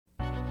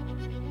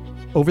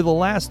Over the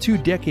last 2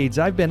 decades,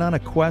 I've been on a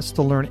quest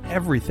to learn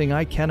everything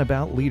I can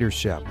about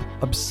leadership,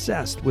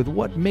 obsessed with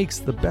what makes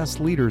the best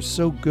leaders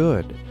so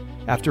good.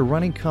 After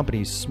running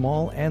companies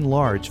small and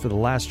large for the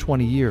last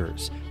 20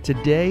 years,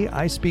 today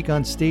I speak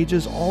on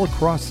stages all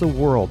across the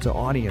world to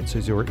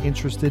audiences who are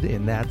interested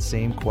in that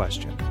same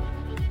question.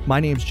 My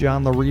name's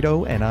John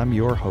Laurito, and I'm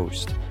your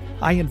host.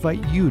 I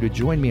invite you to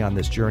join me on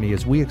this journey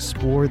as we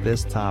explore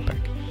this topic.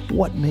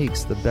 What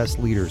makes the best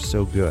leaders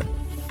so good?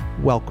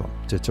 Welcome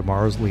to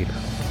Tomorrow's Leader.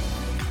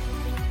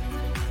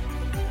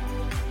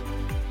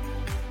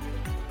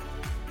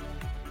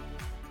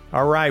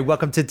 All right,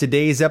 welcome to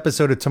today's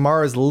episode of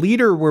Tomorrow's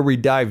Leader, where we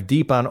dive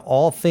deep on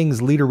all things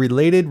leader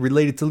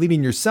related to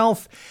leading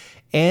yourself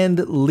and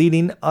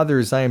leading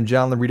others. I am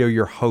John Laurito,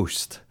 your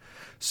host.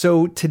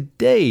 So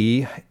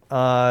today's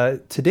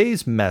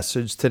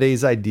message,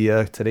 today's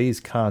idea, today's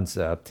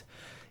concept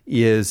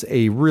is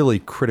a really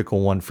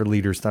critical one for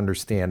leaders to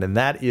understand. And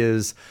that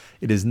is,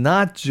 it is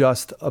not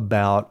just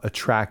about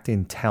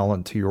attracting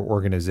talent to your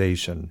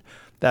organization.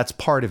 That's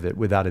part of it,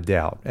 without a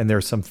doubt. And there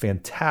are some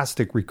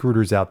fantastic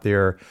recruiters out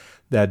there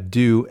that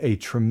do a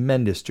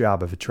tremendous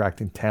job of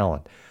attracting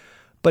talent.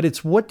 But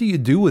it's what do you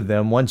do with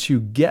them once you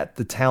get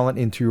the talent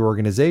into your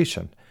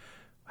organization?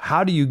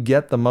 How do you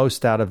get the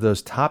most out of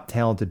those top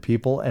talented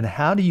people, and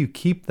how do you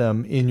keep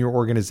them in your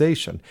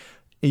organization?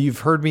 You've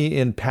heard me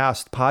in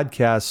past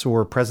podcasts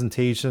or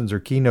presentations or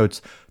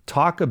keynotes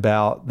talk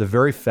about the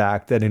very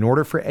fact that in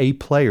order for A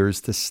players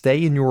to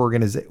stay in your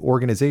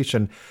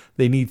organization,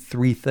 they need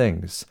 3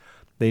 things.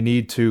 They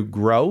need to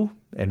grow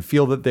and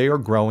feel that they are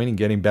growing and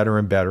getting better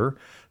and better.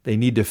 They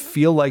need to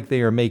feel like they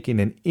are making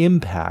an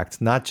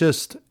impact, not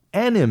just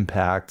an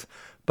impact,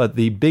 but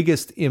the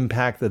biggest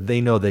impact that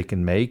they know they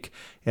can make.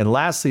 And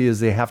lastly is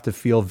they have to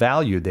feel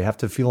valued. They have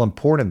to feel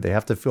important. They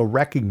have to feel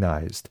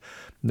recognized,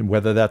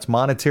 whether that's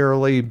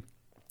monetarily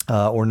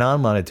or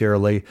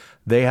non-monetarily.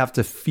 They have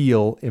to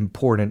feel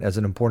important as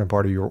an important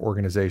part of your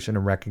organization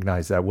and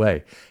recognize that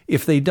way.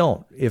 If they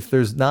don't, if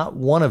there's not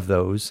one of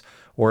those,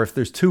 or if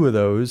there's 2 of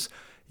those,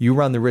 you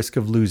run the risk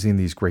of losing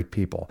these great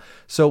people.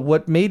 So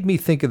what made me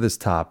think of this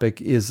topic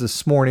is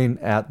this morning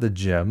at the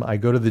gym. I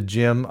go to the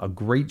gym, a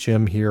great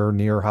gym here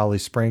near Holly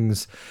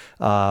Springs,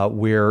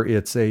 where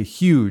it's a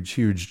huge,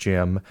 huge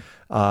gym,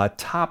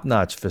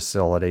 top-notch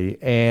facility.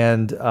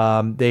 And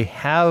they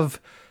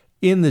have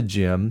in the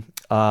gym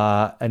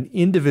an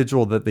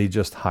individual that they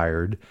just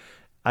hired.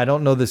 I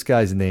don't know this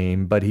guy's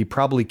name, but he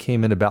probably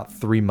came in about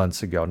 3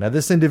 months ago. Now,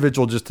 this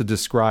individual, just to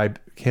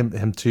describe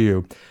him to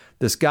you,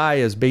 this guy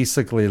is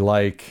basically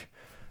like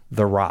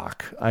The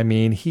Rock. I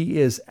mean, he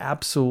is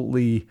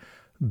absolutely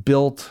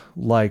built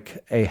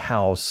like a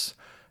house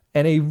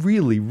and a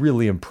really,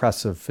 really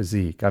impressive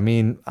physique. I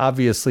mean,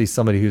 obviously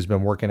somebody who's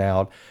been working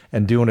out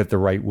and doing it the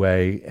right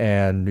way,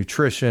 and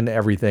nutrition,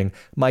 everything.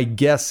 My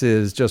guess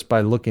is just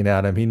by looking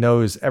at him, he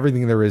knows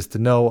everything there is to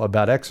know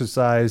about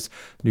exercise,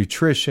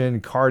 nutrition,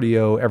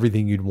 cardio,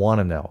 everything you'd want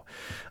to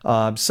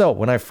know. So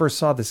when I first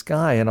saw this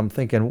guy, and I'm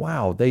thinking,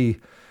 wow, they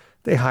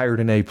hired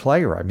an A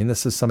player. I mean,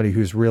 this is somebody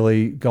who's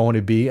really going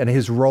to be, and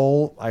his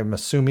role, I'm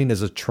assuming,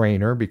 is a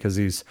trainer, because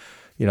he's,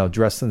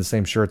 dressed in the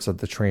same shirts that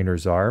the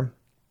trainers are,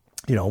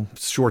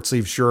 short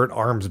sleeve shirt,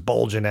 arms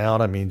bulging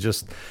out. I mean,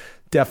 just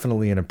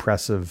definitely an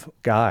impressive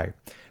guy.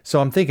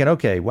 So I'm thinking,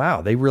 okay,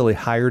 wow, they really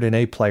hired an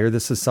A player.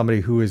 This is somebody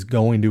who is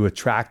going to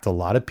attract a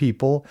lot of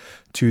people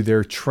to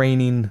their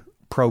training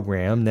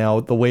program. Now,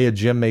 the way a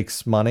gym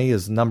makes money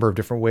is a number of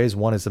different ways.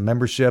 One is a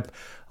membership.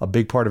 A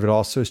big part of it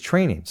also is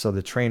training. So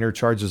the trainer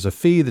charges a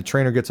fee, the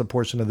trainer gets a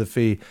portion of the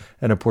fee,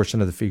 and a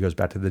portion of the fee goes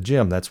back to the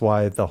gym. That's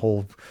why the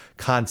whole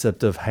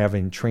concept of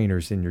having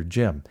trainers in your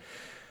gym.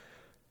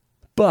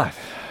 But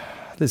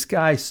this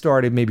guy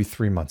started maybe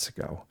 3 months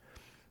ago.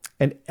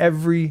 And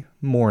every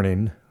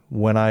morning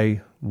when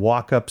I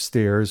walk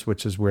upstairs,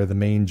 which is where the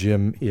main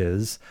gym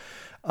is,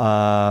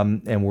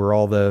 and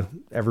where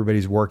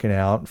everybody's working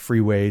out, free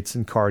weights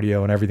and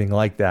cardio and everything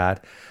like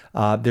that.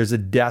 There's a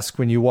desk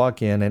when you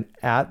walk in, and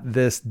at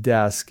this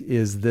desk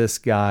is this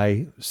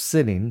guy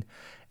sitting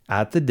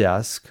at the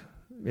desk.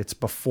 It's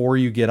before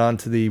you get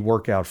onto the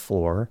workout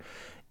floor.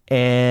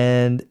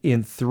 And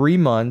in 3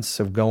 months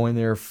of going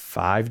there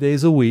 5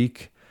 days a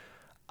week,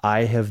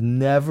 I have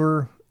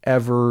never,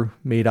 ever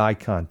made eye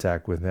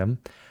contact with him.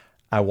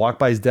 I walk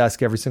by his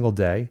desk every single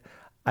day.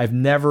 I've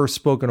never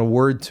spoken a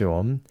word to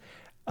him.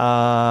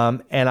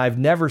 And I've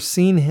never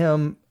seen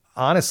him,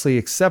 honestly,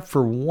 except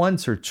for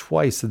once or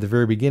twice at the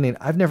very beginning.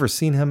 I've never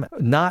seen him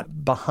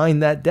not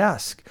behind that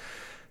desk.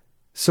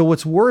 So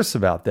what's worse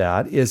about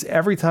that is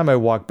every time I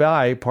walk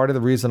by, part of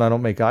the reason I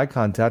don't make eye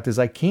contact is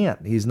I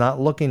can't. He's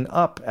not looking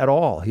up at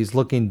all. He's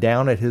looking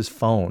down at his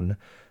phone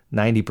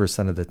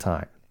 90% of the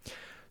time.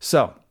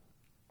 So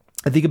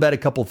I think about a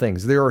couple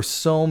things. There are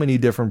so many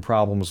different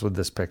problems with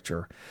this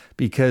picture,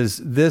 because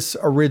this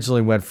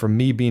originally went from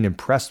me being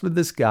impressed with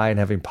this guy and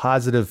having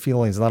positive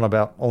feelings, not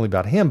only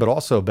about him, but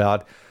also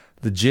about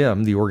the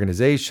gym, the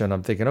organization.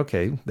 I'm thinking,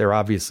 okay, they're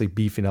obviously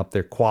beefing up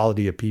their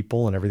quality of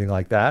people and everything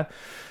like that.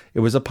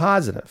 It was a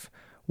positive.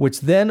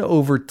 which then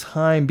over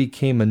time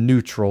became a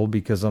neutral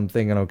because I'm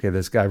thinking, okay,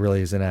 this guy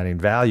really isn't adding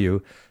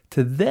value,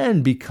 to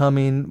then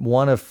becoming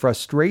one of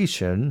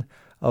frustration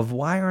of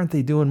why aren't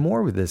they doing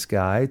more with this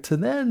guy, to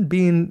then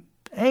being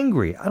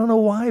angry. I don't know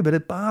why, but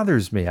it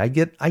bothers me. I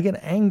get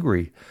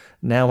angry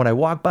now when I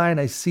walk by and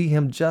I see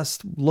him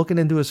just looking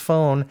into his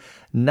phone,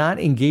 not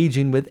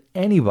engaging with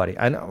anybody.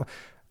 I know.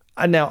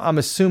 Now, I'm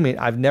assuming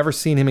I've never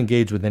seen him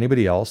engage with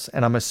anybody else,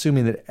 and I'm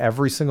assuming that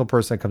every single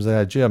person that comes in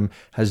that gym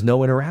has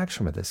no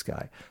interaction with this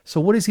guy.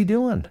 So what is he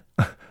doing?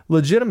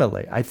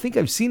 Legitimately, I think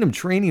I've seen him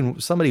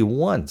training somebody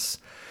once.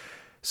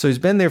 So he's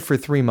been there for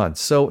 3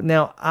 months. So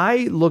now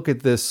I look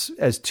at this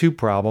as two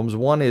problems.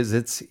 One is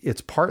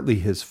it's partly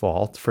his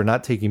fault for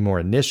not taking more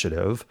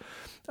initiative,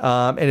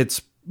 and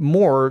it's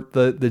more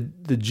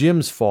the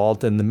gym's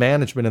fault and the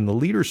management and the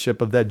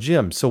leadership of that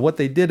gym. So what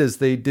they did is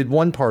they did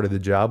one part of the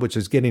job, which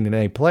is getting an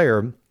A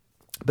player,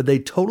 but they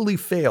totally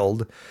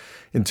failed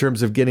in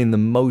terms of getting the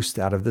most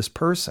out of this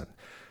person.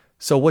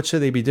 So what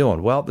should they be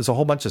doing? Well, there's a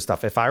whole bunch of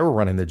stuff. If I were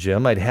running the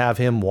gym, I'd have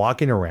him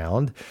walking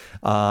around,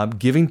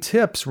 giving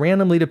tips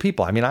randomly to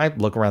people. I mean, I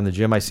look around the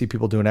gym, I see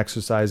people doing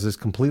exercises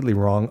completely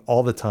wrong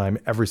all the time,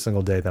 every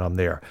single day that I'm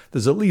there.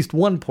 There's at least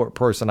one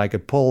person I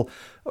could pull,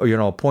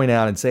 or, point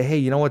out and say, hey,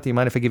 you know what? Do you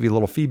mind if I give you a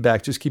little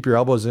feedback? Just keep your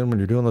elbows in when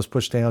you're doing those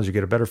push downs. You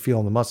get a better feel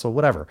in the muscle,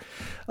 whatever.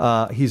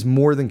 He's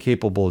more than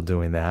capable of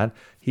doing that.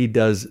 He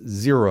does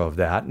zero of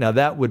that. Now,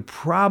 that would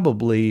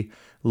probably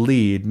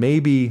lead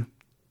maybe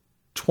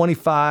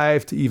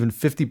 25 to even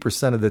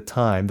 50% of the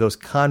time, those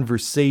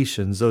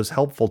conversations, those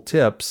helpful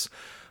tips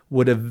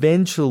would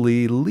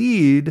eventually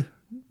lead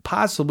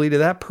possibly to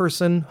that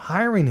person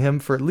hiring him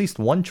for at least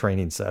one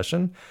training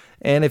session.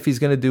 And if he's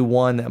going to do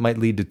one, that might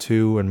lead to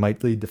 2 and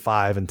might lead to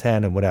 5 and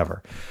 10 and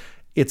whatever.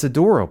 It's a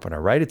door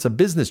opener, right? It's a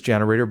business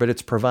generator, but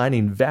it's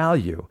providing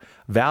value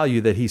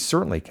that he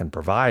certainly can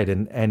provide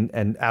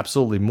and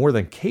absolutely more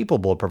than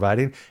capable of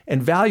providing,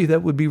 and value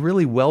that would be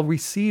really well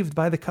received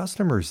by the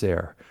customers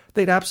there.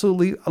 They'd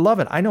absolutely love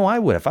it. I know I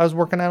would. If I was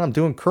working out, I'm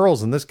doing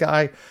curls, and this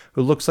guy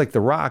who looks like The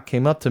Rock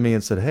came up to me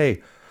and said,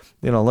 hey,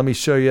 let me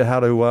show you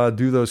how to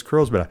do those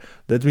curls, but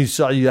let me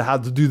show you how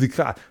to do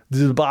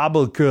the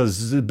barbell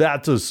curls, the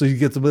better, so you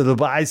get the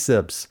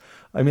biceps.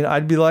 I mean,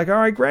 I'd be like, all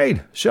right,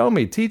 great. Show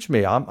me, teach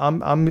me.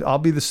 I'll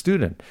be the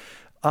student.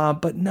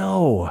 But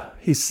no,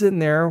 he's sitting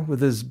there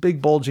with his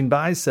big bulging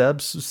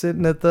biceps,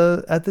 sitting at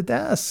the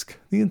desk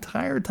the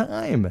entire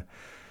time.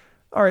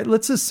 All right,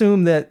 let's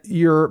assume that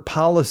your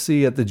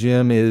policy at the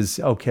gym is,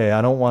 okay,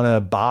 I don't want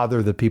to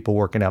bother the people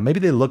working out.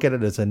 Maybe they look at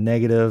it as a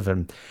negative,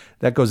 and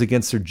that goes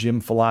against their gym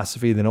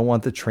philosophy. They don't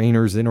want the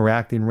trainers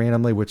interacting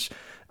randomly, which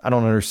I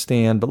don't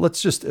understand. But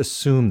let's just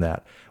assume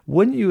that.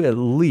 Wouldn't you at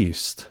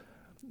least,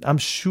 I'm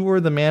sure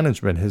the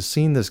management has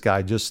seen this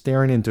guy just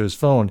staring into his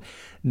phone,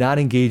 not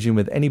engaging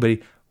with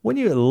anybody.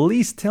 Wouldn't you at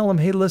least tell him,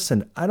 hey,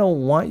 listen, I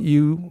don't want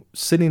you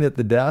sitting at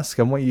the desk.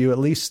 I want you at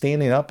least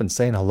standing up and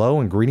saying hello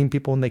and greeting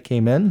people when they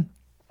came in,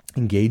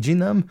 engaging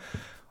them,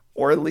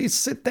 or at least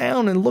sit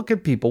down and look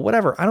at people,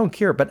 whatever. I don't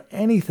care, but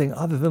anything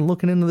other than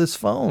looking into this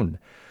phone.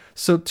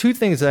 So 2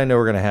 things that I know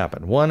are going to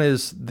happen. One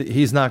is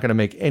he's not going to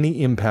make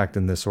any impact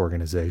in this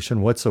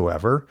organization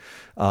whatsoever,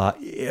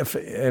 if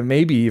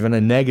maybe even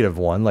a negative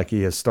one like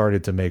he has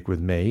started to make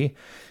with me.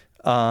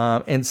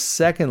 And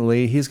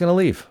secondly, he's going to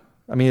leave.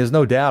 I mean, there's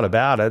no doubt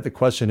about it. The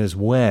question is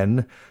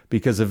when,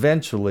 because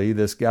eventually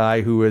this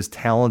guy who is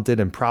talented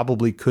and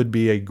probably could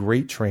be a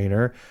great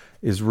trainer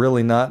is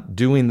really not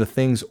doing the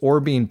things or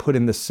being put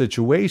in the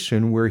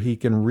situation where he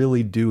can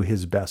really do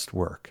his best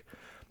work.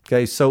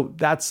 Okay, so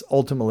that's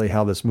ultimately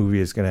how this movie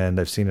is going to end.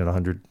 I've seen it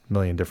 100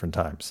 million different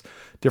times.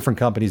 Different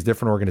companies,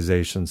 different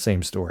organizations,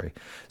 same story.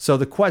 So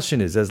the question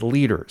is, as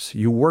leaders,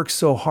 you work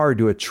so hard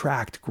to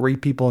attract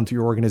great people into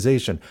your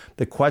organization.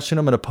 The question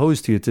I'm going to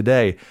pose to you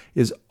today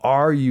is,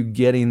 are you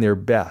getting their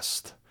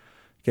best?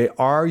 Okay,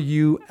 are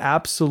you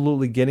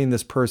absolutely getting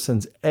this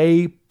person's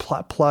A+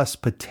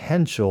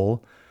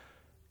 potential?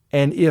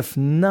 And if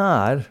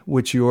not,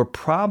 which you're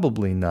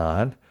probably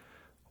not,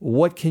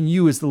 what can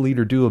you as the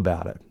leader do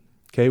about it?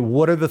 Okay,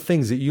 what are the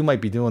things that you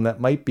might be doing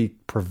that might be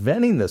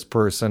preventing this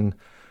person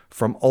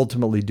from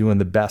ultimately doing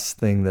the best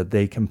thing that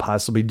they can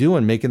possibly do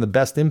and making the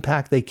best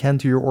impact they can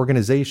to your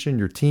organization,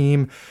 your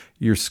team,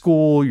 your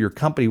school, your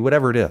company,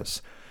 whatever it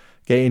is?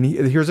 Okay, and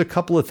here's a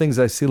couple of things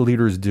I see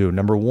leaders do.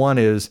 Number one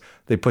is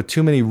they put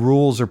too many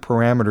rules or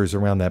parameters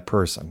around that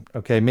person.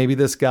 Okay, maybe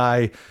this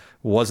guy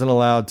wasn't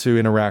allowed to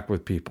interact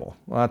with people.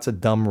 Well, that's a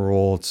dumb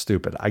rule. It's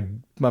stupid.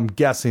 I'm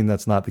guessing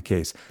that's not the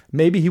case.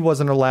 Maybe he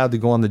wasn't allowed to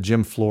go on the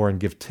gym floor and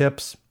give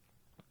tips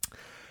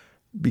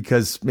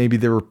because maybe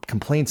there were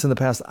complaints in the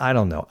past. I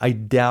don't know. I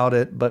doubt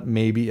it, but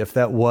maybe if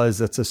that was,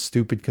 that's a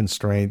stupid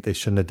constraint. They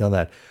shouldn't have done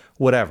that.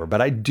 Whatever.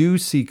 But I do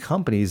see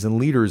companies and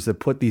leaders that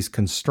put these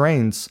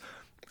constraints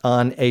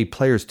on A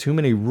players, too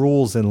many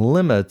rules and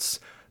limits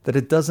that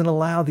it doesn't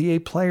allow the A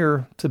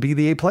player to be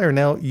the A player.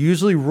 Now,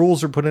 usually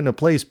rules are put into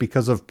place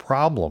because of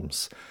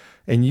problems.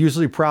 And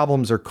usually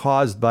problems are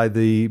caused by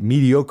the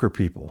mediocre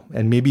people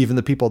and maybe even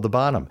the people at the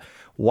bottom.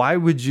 Why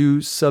would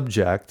you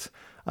subject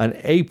an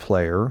A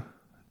player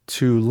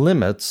to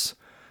limits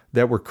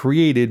that were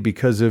created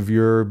because of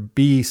your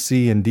B,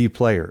 C, and D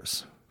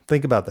players.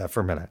 Think about that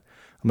for a minute.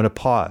 I'm going to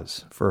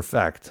pause for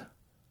effect.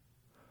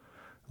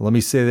 Let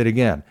me say that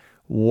again.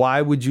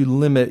 Why would you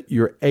limit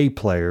your A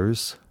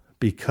players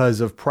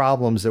because of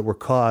problems that were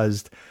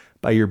caused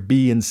by your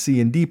B and C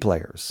and D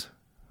players?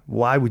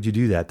 Why would you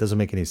do that? Doesn't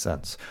make any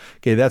sense.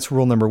 Okay, that's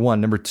rule number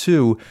one. Number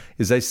two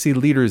is I see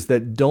leaders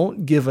that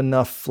don't give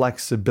enough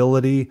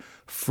flexibility,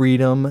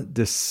 freedom,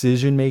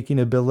 decision-making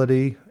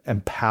ability,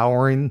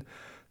 empowering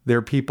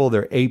their people,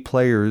 their A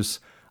players,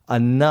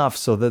 enough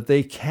so that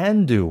they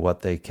can do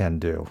what they can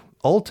do.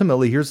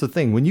 Ultimately, here's the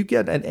thing. When you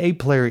get an A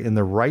player in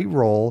the right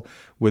role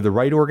with the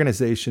right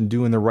organization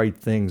doing the right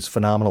things,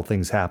 phenomenal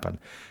things happen.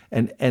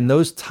 And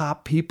those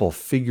top people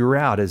figure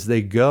out as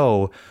they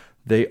go,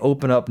 they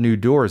open up new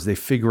doors, they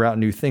figure out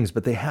new things,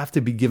 but they have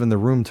to be given the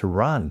room to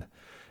run.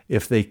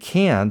 If they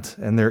can't,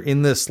 and they're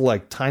in this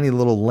like tiny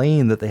little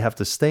lane that they have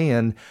to stay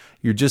in,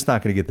 you're just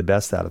not going to get the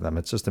best out of them.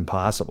 It's just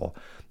impossible.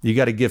 You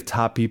got to give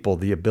top people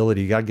the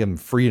ability. You got to give them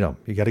freedom.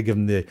 You got to give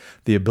them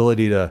the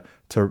ability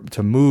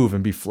to move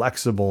and be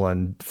flexible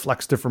and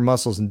flex different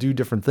muscles and do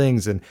different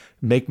things and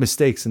make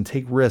mistakes and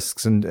take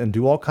risks and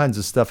do all kinds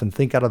of stuff and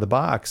think out of the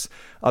box.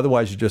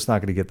 Otherwise, you're just not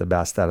going to get the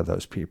best out of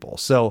those people.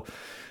 So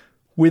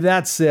with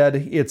that said,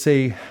 it's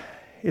a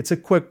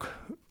quick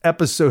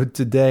episode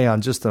today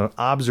on just an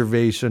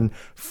observation,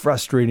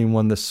 frustrating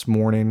one this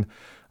morning.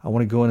 I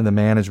want to go into the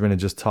management and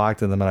just talk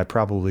to them, and I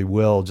probably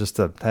will, just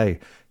to, hey,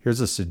 here's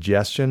a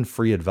suggestion,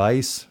 free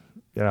advice.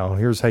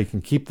 Here's how you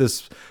can keep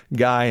this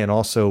guy and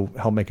also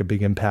help make a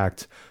big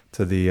impact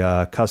to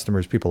the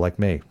customers, people like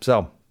me.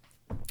 So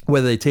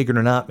whether they take it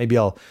or not, maybe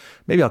I'll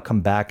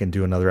come back and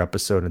do another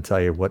episode and tell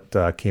you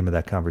what came of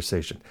that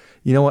conversation.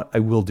 You know what? I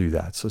will do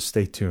that. So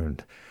stay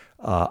tuned.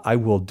 I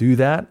will do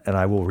that, and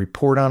I will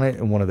report on it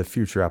in one of the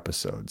future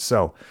episodes.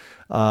 So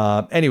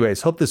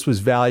anyways, hope this was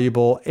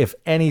valuable. If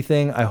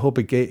anything, I hope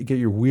it get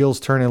your wheels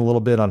turning a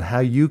little bit on how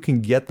you can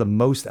get the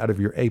most out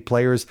of your A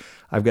players.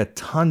 I've got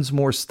tons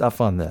more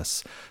stuff on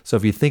this. So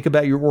if you think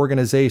about your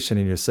organization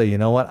and you say, you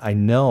know what, I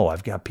know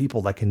I've got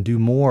people that can do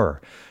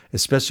more,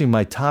 especially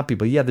my top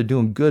people. Yeah, they're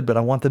doing good, but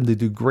I want them to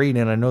do great,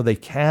 and I know they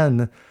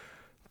can.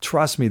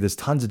 Trust me, there's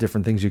tons of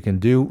different things you can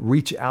do.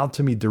 Reach out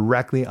to me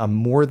directly. I'm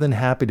more than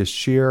happy to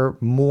share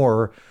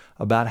more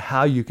about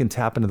how you can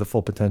tap into the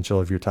full potential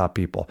of your top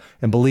people.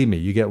 And believe me,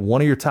 you get one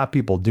of your top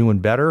people doing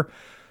better,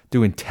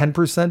 doing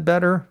 10%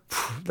 better,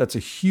 that's a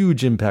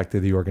huge impact to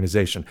the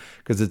organization,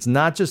 because it's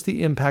not just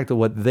the impact of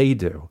what they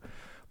do,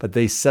 but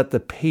they set the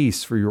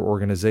pace for your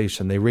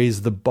organization. They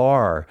raise the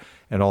bar,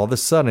 and all of a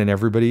sudden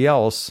everybody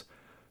else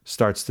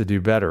starts to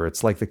do better.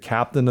 It's like the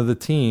captain of the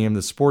team,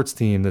 the sports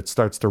team that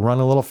starts to run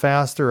a little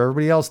faster.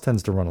 Everybody else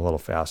tends to run a little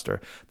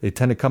faster. They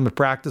tend to come to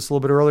practice a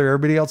little bit earlier.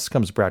 Everybody else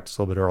comes to practice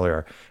a little bit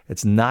earlier.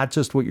 It's not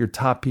just what your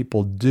top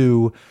people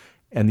do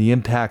and the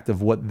impact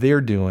of what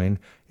they're doing.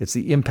 It's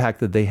the impact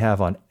that they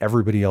have on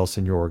everybody else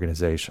in your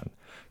organization.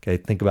 Okay,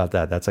 think about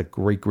that. That's a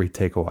great, great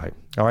takeaway.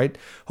 All right.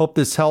 Hope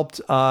this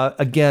helped.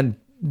 Again,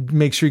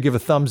 make sure you give a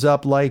thumbs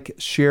up, like,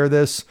 share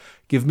this.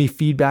 Give me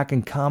feedback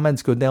and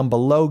comments. Go down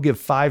below. Give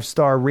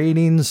 5-star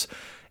ratings.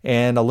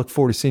 And I look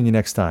forward to seeing you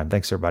next time.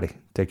 Thanks, everybody.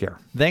 Take care.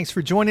 Thanks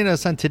for joining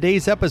us on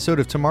today's episode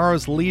of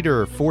Tomorrow's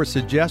Leader. For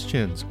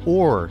suggestions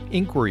or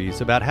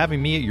inquiries about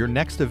having me at your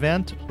next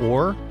event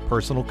or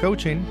personal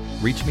coaching,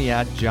 reach me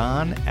at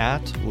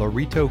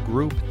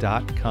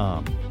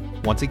john@lauritogroup.com.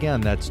 Once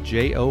again, that's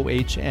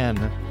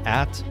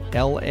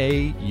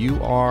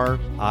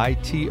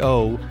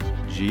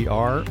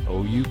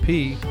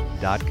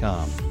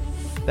JOHN@LAURITOGROUP.com.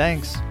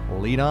 Thanks.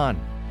 Lead on.